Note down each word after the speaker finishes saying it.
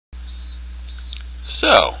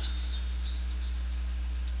So,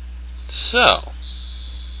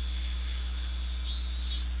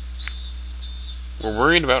 we're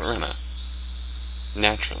worried about Rena.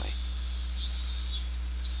 Naturally.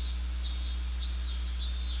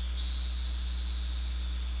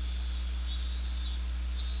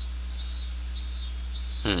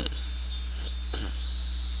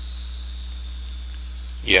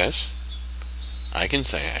 Yes, I can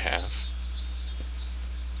say I have.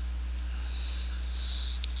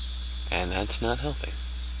 And that's not healthy.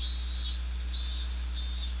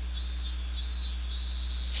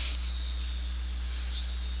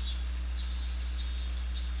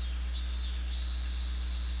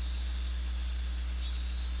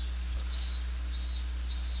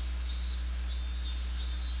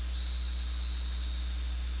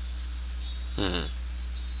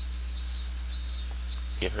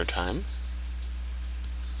 Give her time.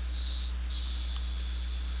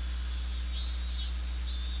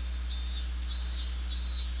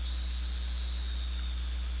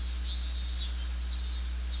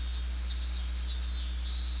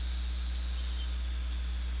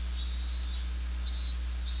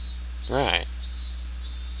 Right.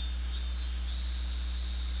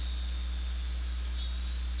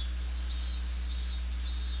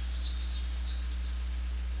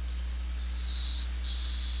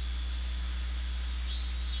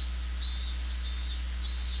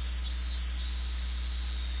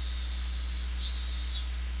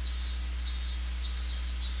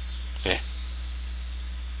 Yeah.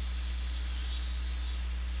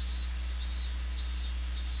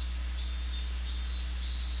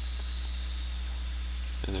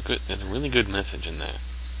 There's a really good message in there.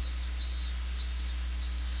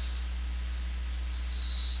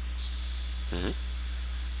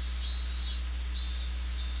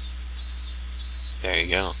 There you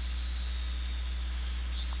go.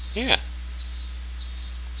 Yeah.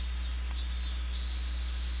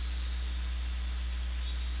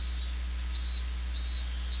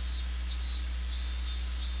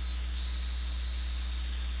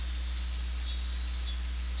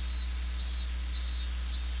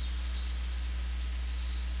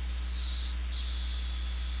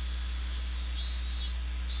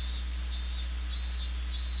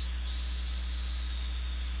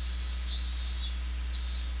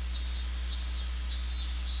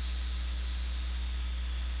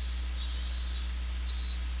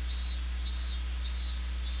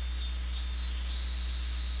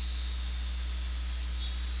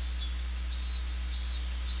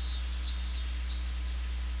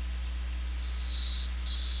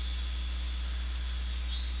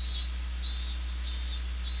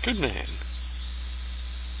 Good man.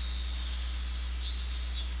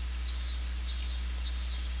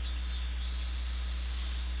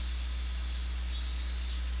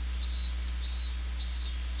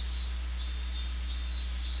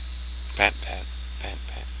 Pat, pat, pat,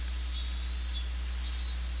 pat.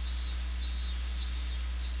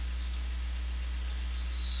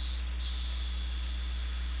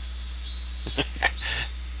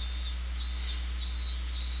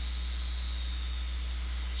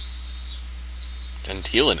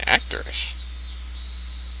 Genteel and actorish.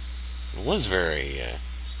 It was very,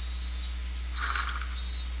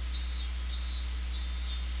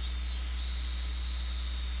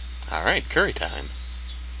 Alright, curry time.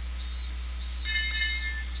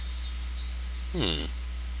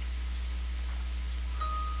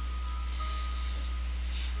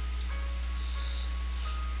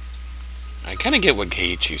 I kind of get what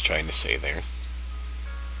Keiichi's trying to say there.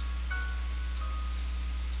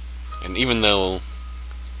 And even though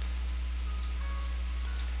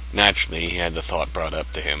naturally he had the thought brought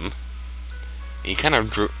up to him, he kind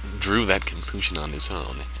of drew that conclusion on his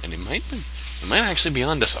own, and it might actually be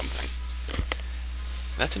onto something.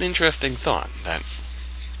 That's an interesting thought.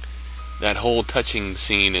 That whole touching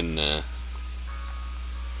scene in the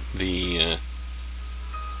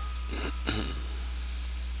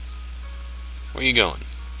where are you going?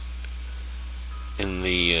 In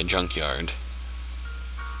the junkyard.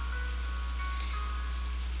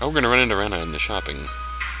 Oh, we're gonna run into Rena in the shopping,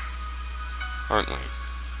 aren't we?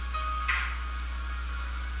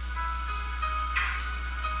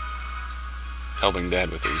 Helping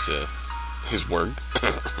Dad with his work.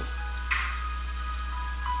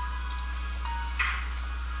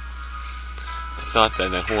 I thought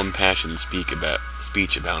that whole impassioned speech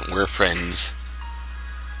about we're friends,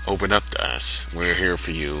 open up to us, we're here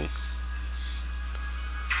for you,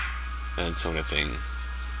 that sort of thing.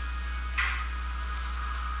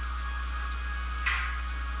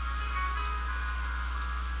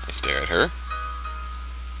 I stare at her.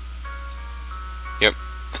 Yep.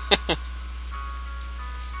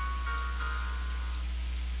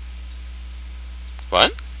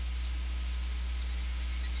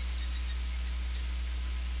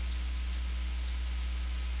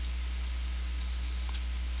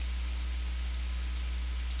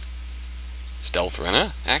 stealth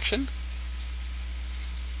Rena action?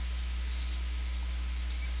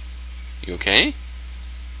 You okay?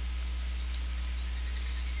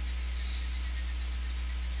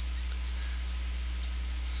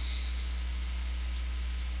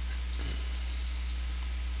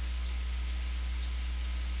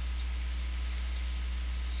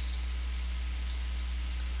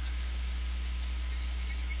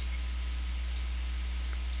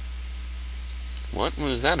 What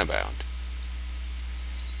was that about?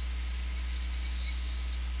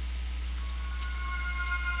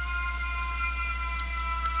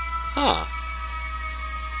 Huh.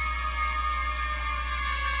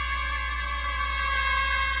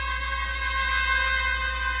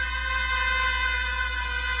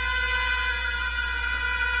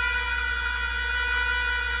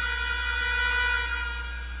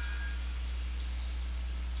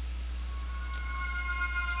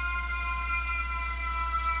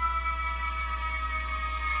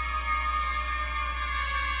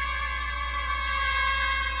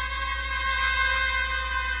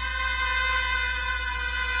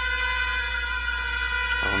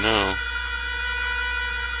 Oh no.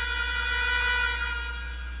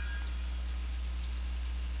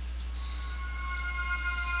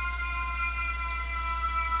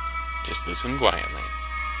 Just listen quietly.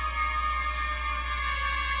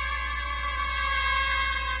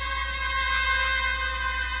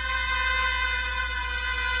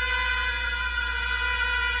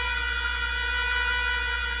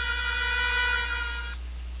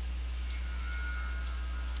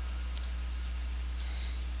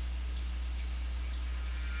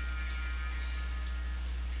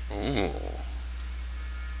 Ooh.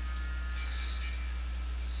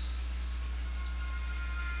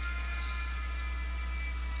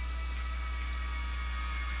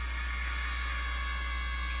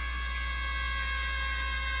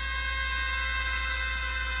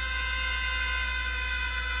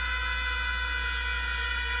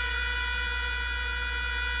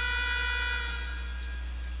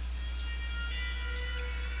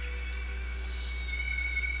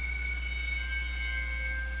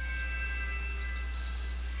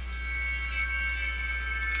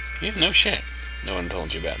 Yeah, no shit. No one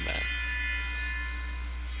told you about that.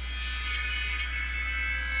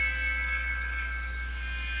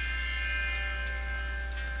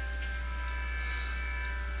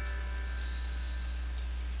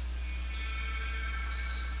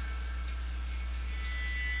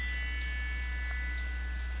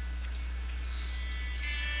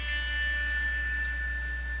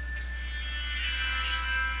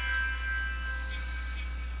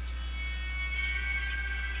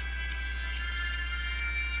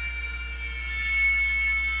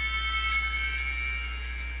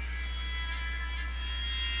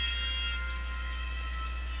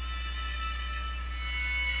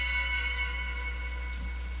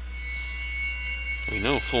 We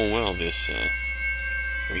know full well this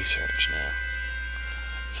research now.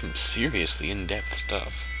 Some seriously in-depth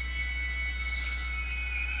stuff.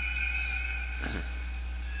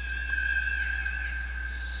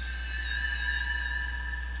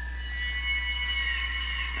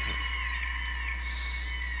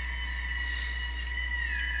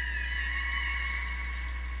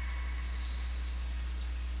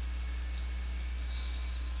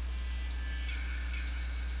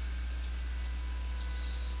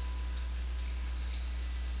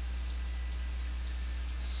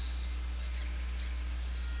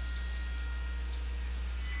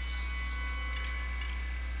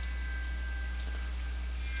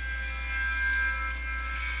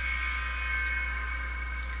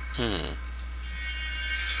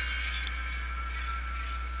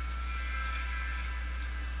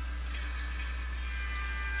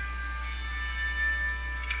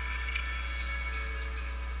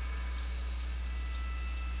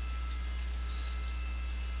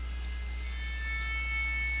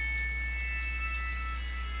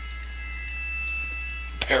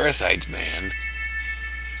 Parasites, man.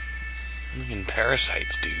 Fucking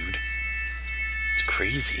parasites, dude. It's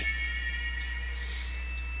crazy.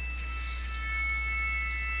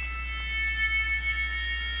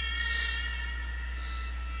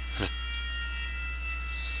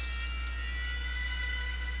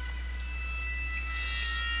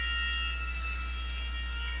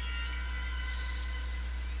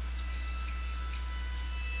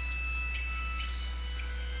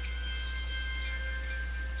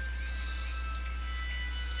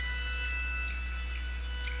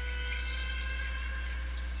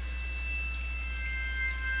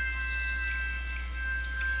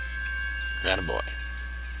 Attaboy.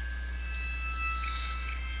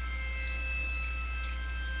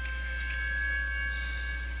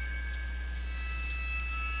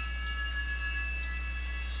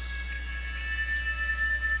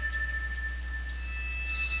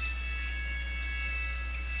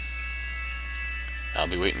 I'll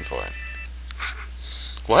be waiting for it.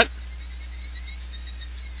 What?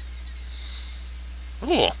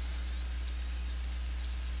 Ooh.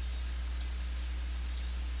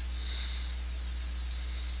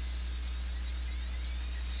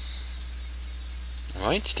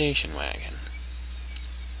 White station wagon.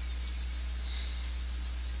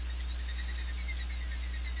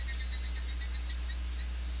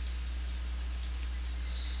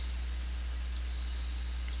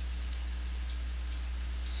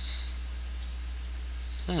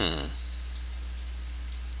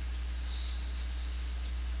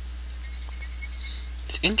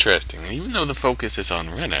 It's interesting, even though the focus is on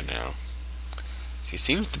Rena now, she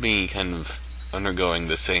seems to be kind of undergoing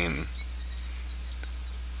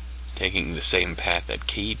taking the same path that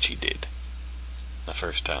Keiichi did the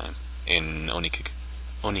first time in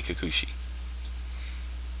Onikakushi.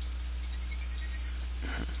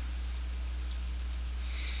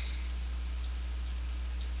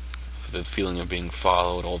 The feeling of being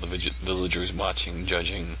followed, all the villagers watching,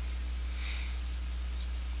 judging.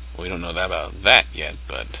 We don't know about that yet,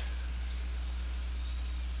 but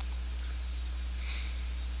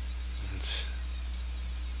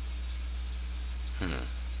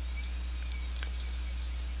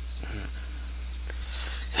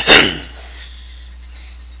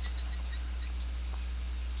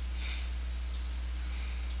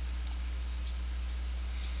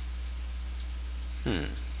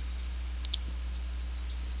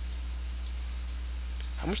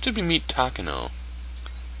How much did we meet Takano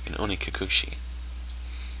in Onikakushi?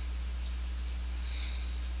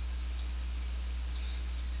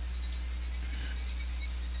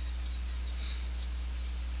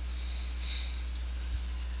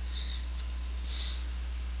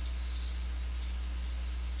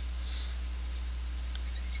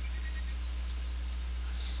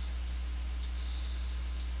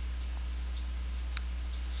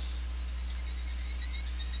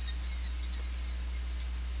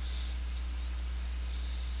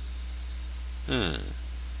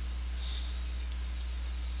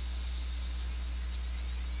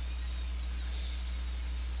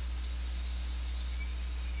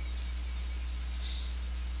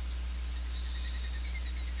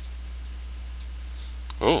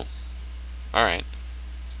 Oh, alright.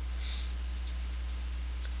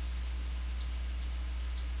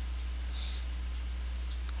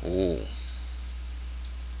 Ooh.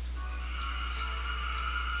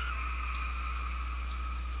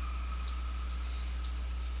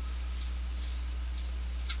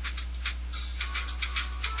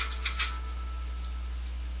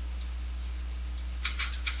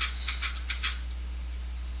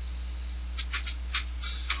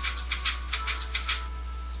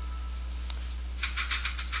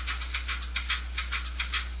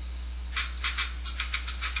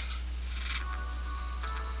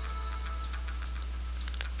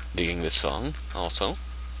 Digging this song, also.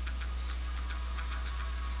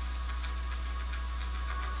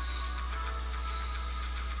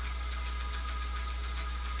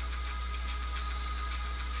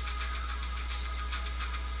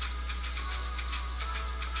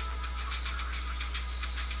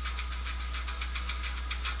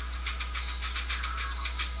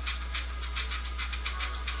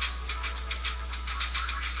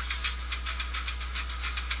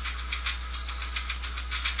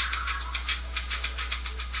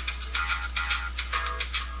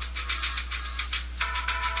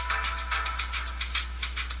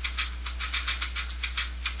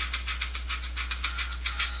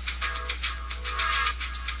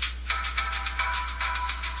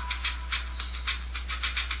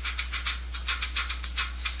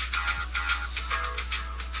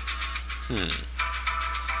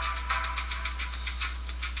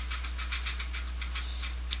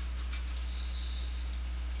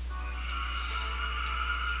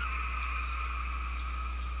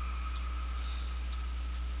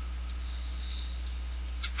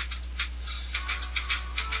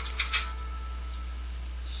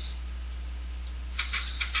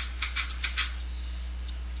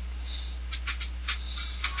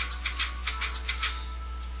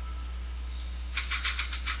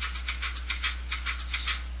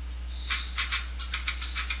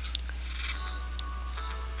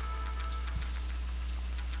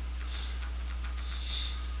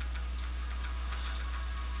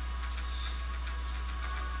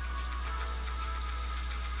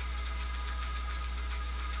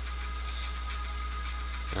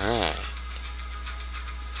 Alright.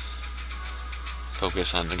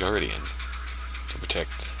 Focus on the Guardian to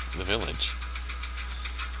protect the village.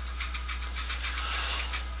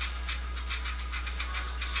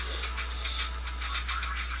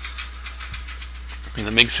 I mean,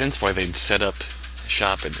 that makes sense why they'd set up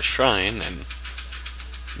shop at the shrine and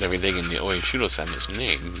everything in the Oishiro-sama's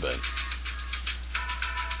name, but...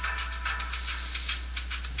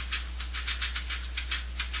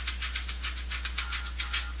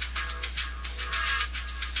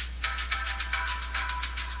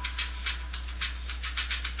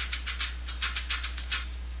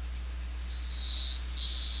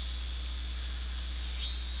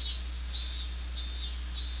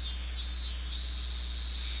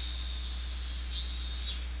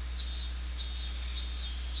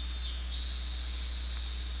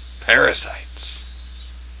 Parasites.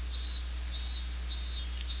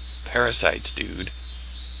 Parasites, dude.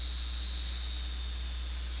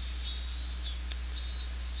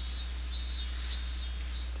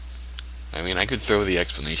 I mean, I could throw the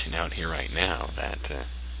explanation out here right now that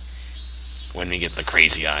when we get the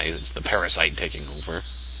crazy eyes, it's the parasite taking over,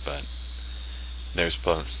 but there's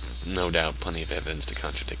no doubt plenty of evidence to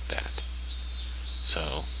contradict that.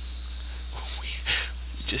 So, we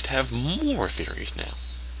just have more theories now.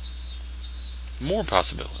 More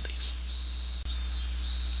possibilities.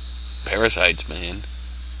 Parasites, man.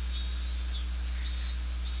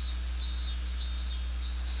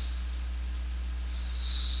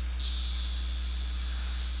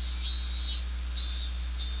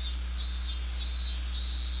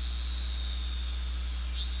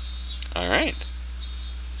 Alright.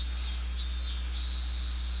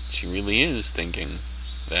 She really is thinking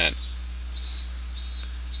that,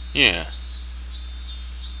 yeah.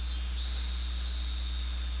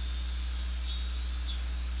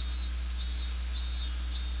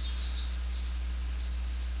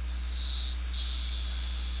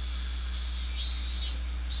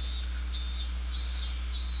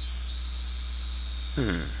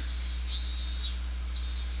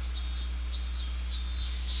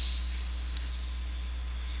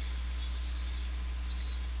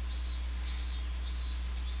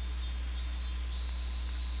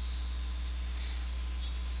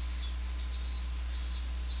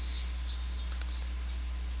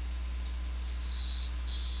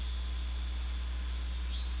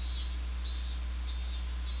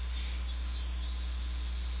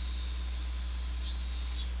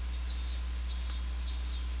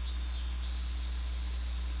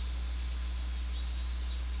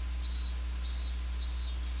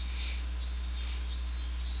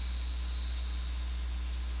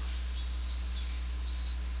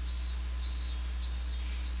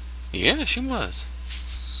 Yeah, she was.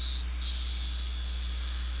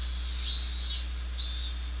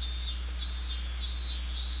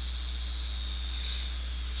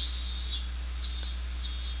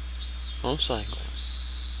 Most likely.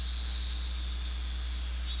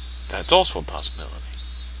 That's also a possibility.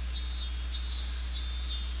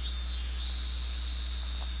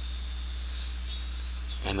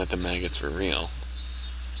 And that the maggots were real.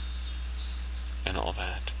 And all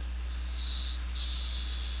that.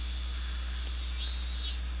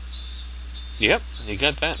 Yep, you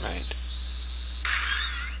got that right.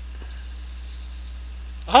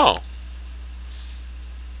 Oh.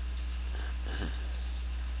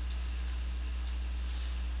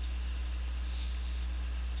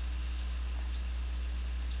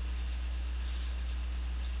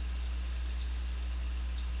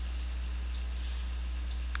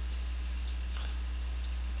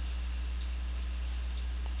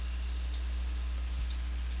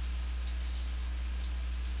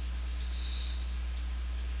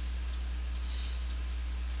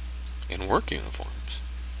 In work uniforms.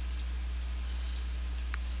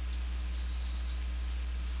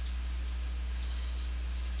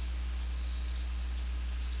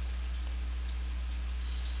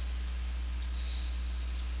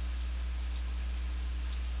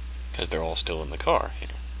 Because they're all still in the car here.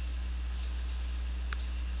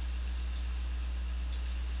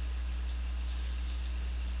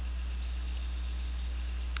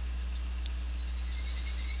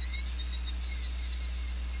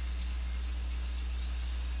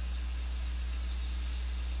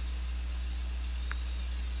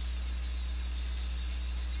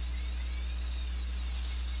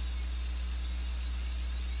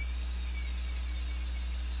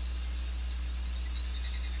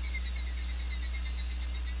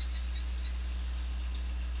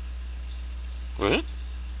 What?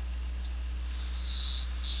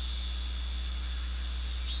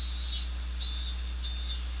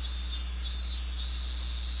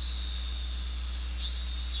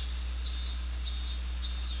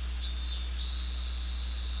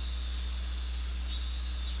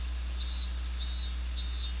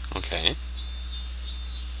 Okay.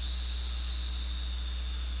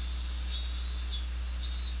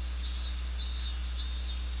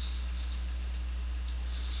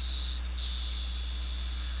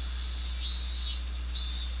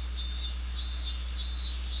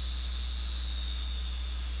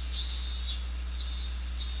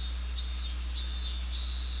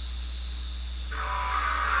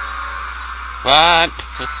 What?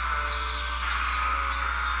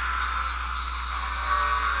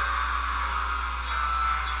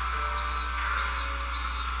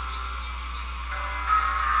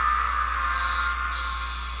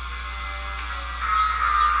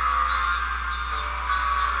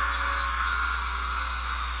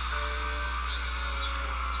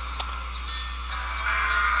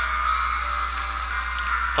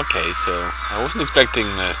 Okay, so I wasn't expecting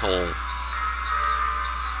the whole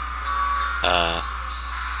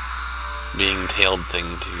being tailed thing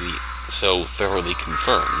to be so thoroughly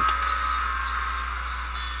confirmed.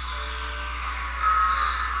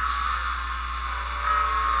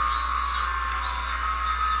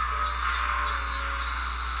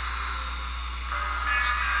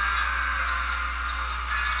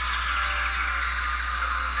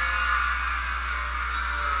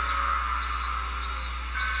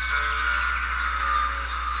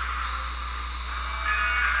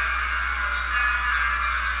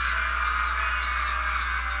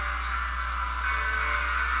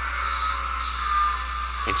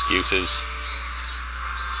 Excuses.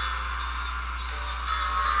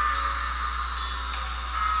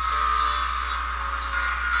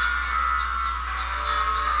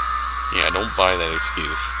 Yeah, don't buy that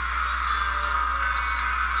excuse.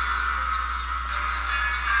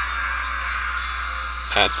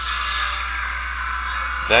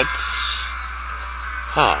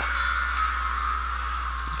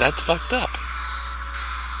 That's fucked up.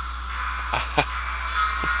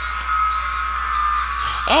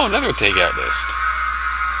 Oh, another takeout list.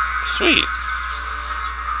 Sweet.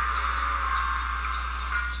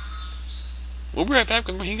 We'll be right back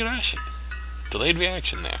with my Higurashi. Delayed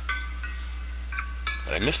reaction there.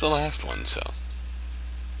 But I missed the last one, so.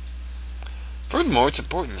 Furthermore, it's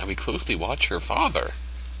important that we closely watch her father.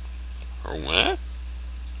 Or what?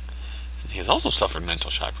 Since he has also suffered mental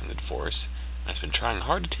shock from the divorce, and has been trying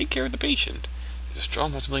hard to take care of the patient, there's a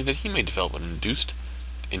strong possibility that he may develop an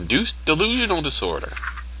induced delusional disorder.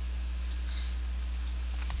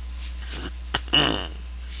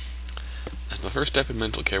 As the first step in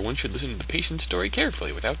mental care, one should listen to the patient's story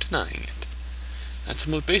carefully without denying it. That's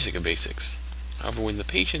the most basic of basics. However, when the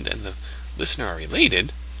patient and the listener are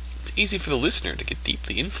related, it's easy for the listener to get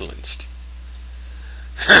deeply influenced.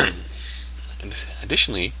 And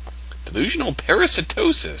additionally, delusional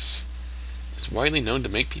parasitosis is widely known to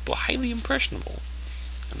make people highly impressionable,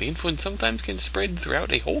 and the influence sometimes can spread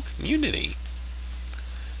throughout a whole community.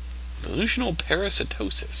 Delusional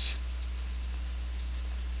parasitosis.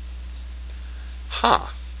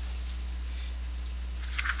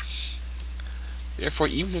 Therefore,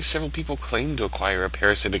 even if several people claim to acquire a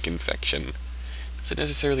parasitic infection, it doesn't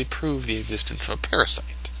necessarily prove the existence of a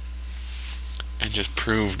parasite, and just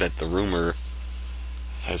prove that the rumor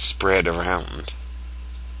has spread around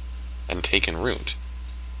and taken root.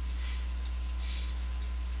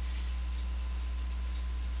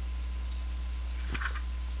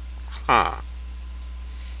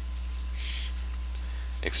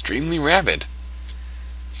 Extremely rabid.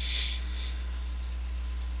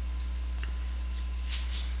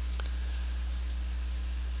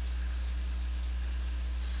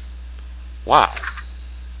 Wow.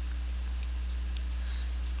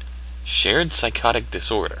 Shared psychotic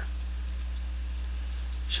disorder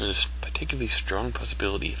shows a particularly strong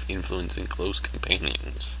possibility of influencing close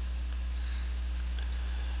companions.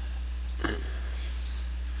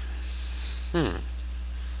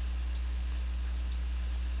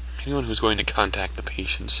 Anyone who's going to contact the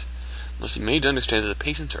patients must be made to understand that the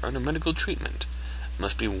patients are under medical treatment, and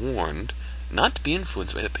must be warned not to be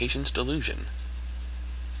influenced by the patient's delusion.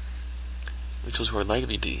 Those who are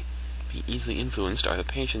likely to be easily influenced are the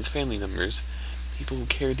patient's family members, people who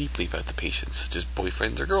care deeply about the patient, such as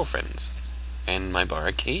boyfriends or girlfriends, and my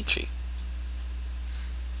Bara Keiichi.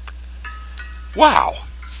 Wow!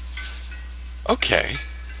 Okay.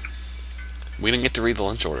 We didn't get to read the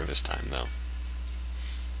lunch order this time, though.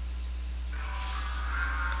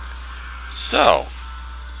 So,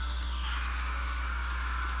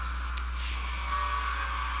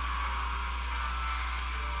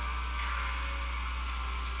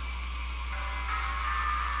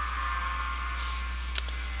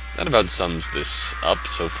 that about sums this up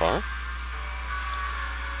so far.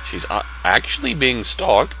 She's actually being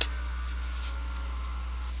stalked.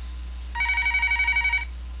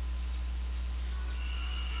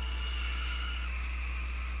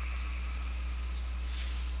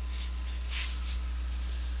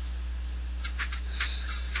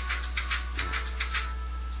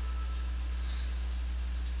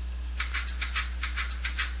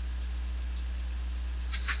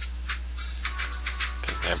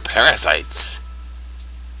 They're parasites.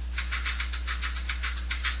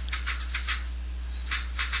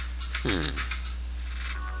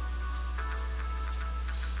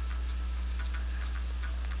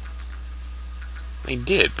 They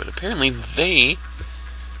did, but apparently they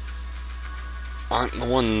aren't the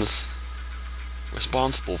ones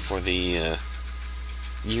responsible for the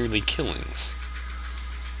yearly killings.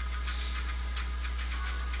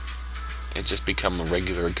 It just become a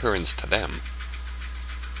regular occurrence to them.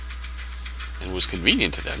 It was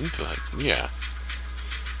convenient to them, but yeah.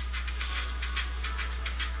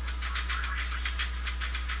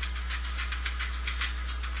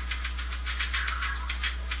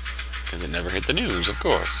 And it never hit the news, of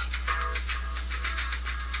course.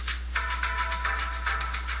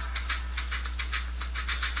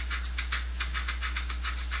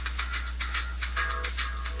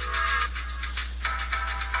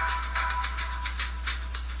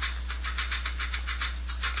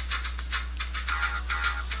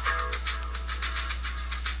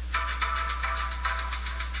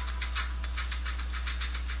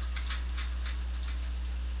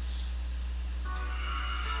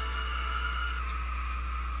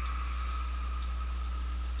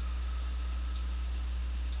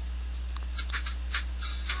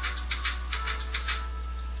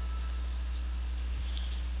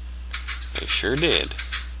 They sure did.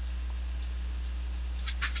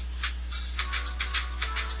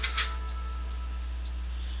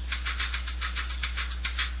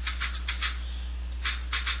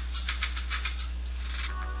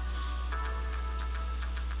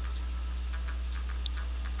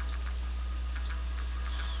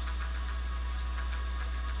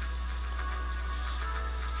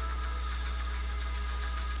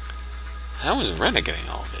 How is Rena getting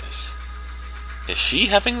all this? Is she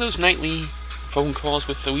having those nightly phone calls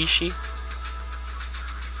with Oishi?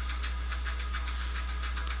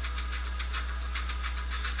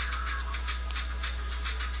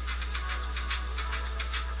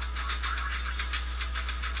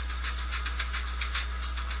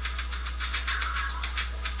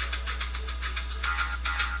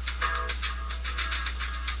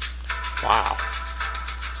 Wow.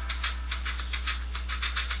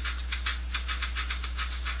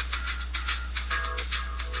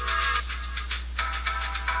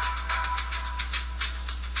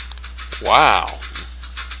 Wow.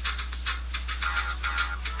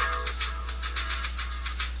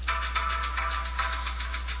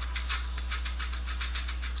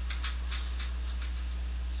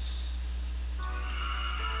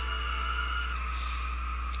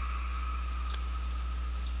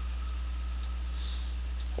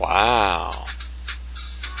 Wow.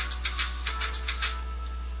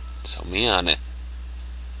 So me on it.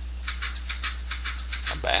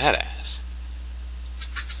 A badass.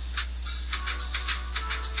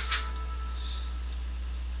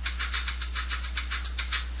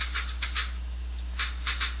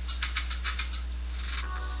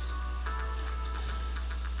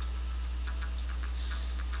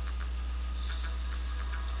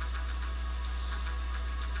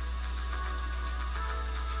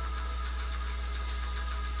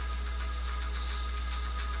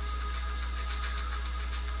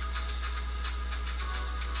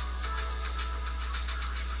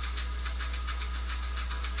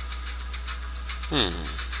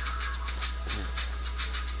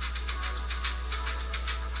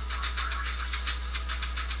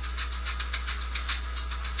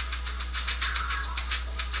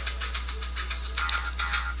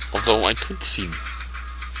 Although I could see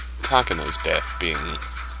Takano's death being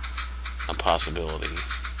a possibility.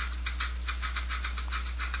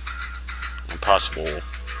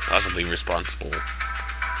 Possibly responsible.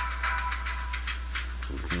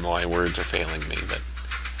 My words are failing me, but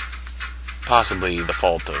possibly the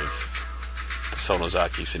fault of the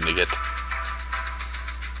Sonozaki syndicate.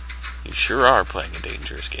 You sure are playing a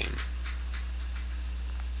dangerous game.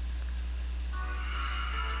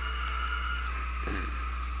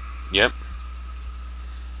 Yep.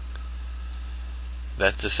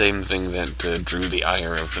 That's the same thing that drew the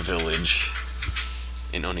ire of the village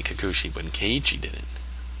in Onikakushi when Keiichi did it.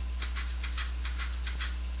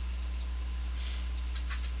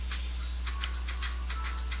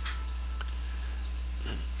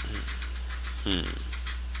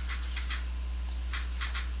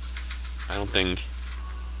 I don't think...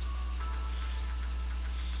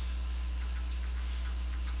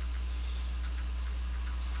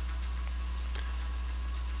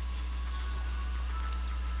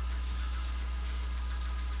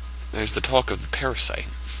 There's the talk of the parasite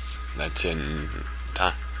that's in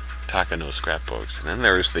Takano's scrapbooks, and then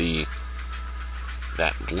there's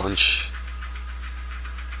that lunch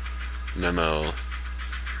memo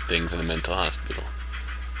thing for the mental hospital.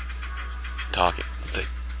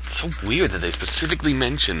 It's so weird that they specifically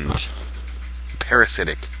mentioned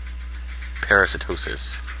parasitosis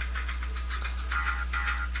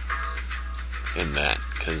in that,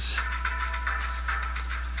 because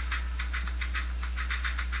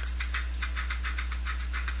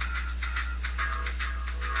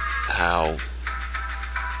how...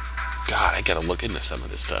 God, I gotta look into some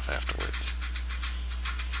of this stuff afterwards.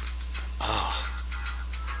 Oh.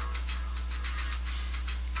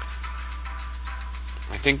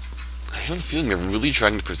 I have a feeling they're really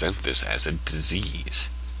trying to present this as a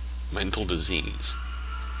disease. Mental disease.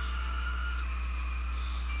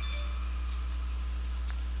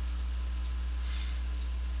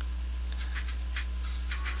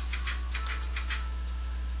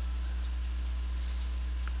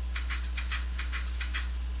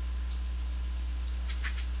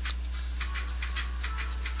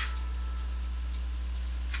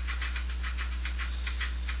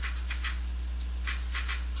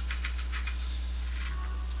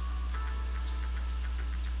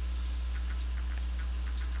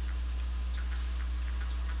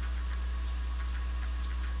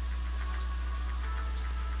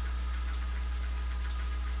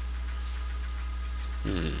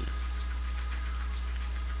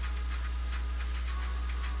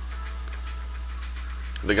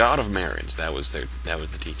 The god of marriage, that was the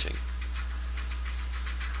teaching.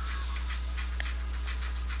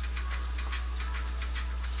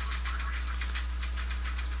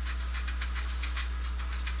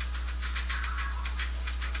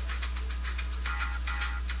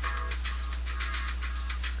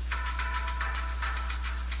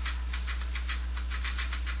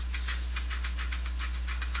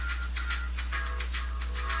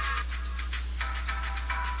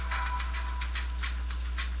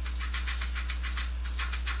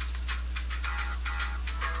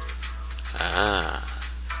 Ah.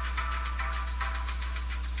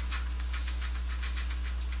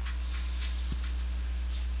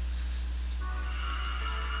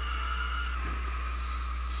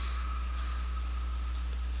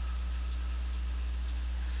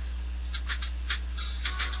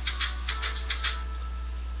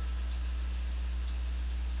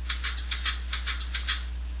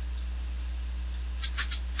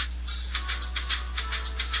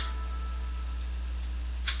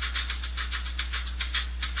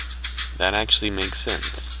 That actually makes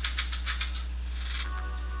sense.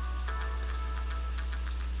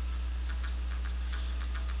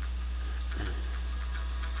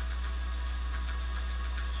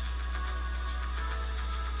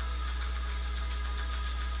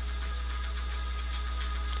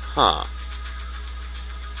 Huh.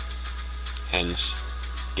 Hence,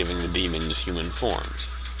 giving the demons human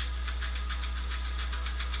forms.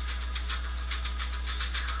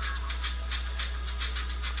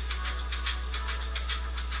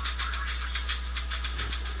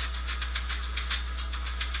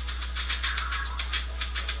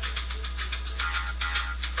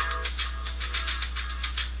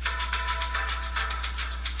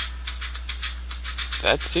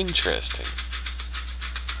 That's interesting.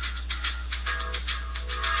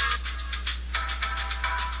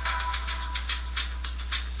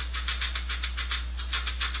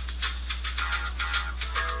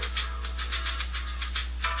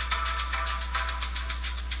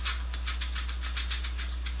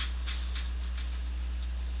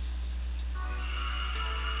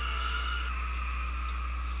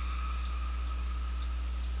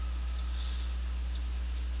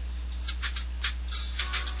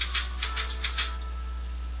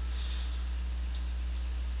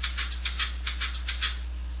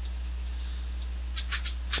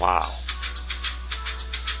 Wow.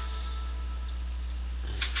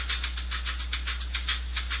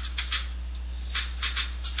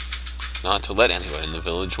 Not to let anyone in the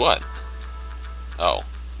village what? Oh,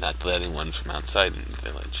 not to let anyone from outside in the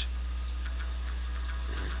village.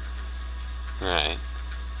 Right.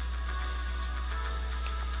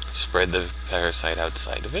 Spread the parasite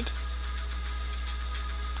outside of it?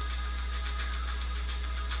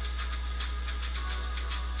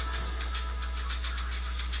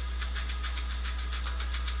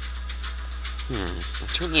 It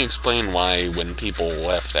certainly explain why when people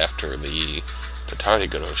left after the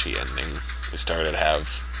Higurashi ending, they started to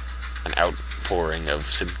have an outpouring of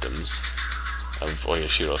symptoms of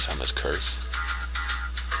Oyashiro-sama's curse.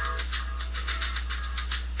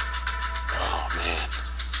 Oh man,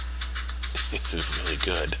 this is really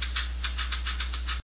good.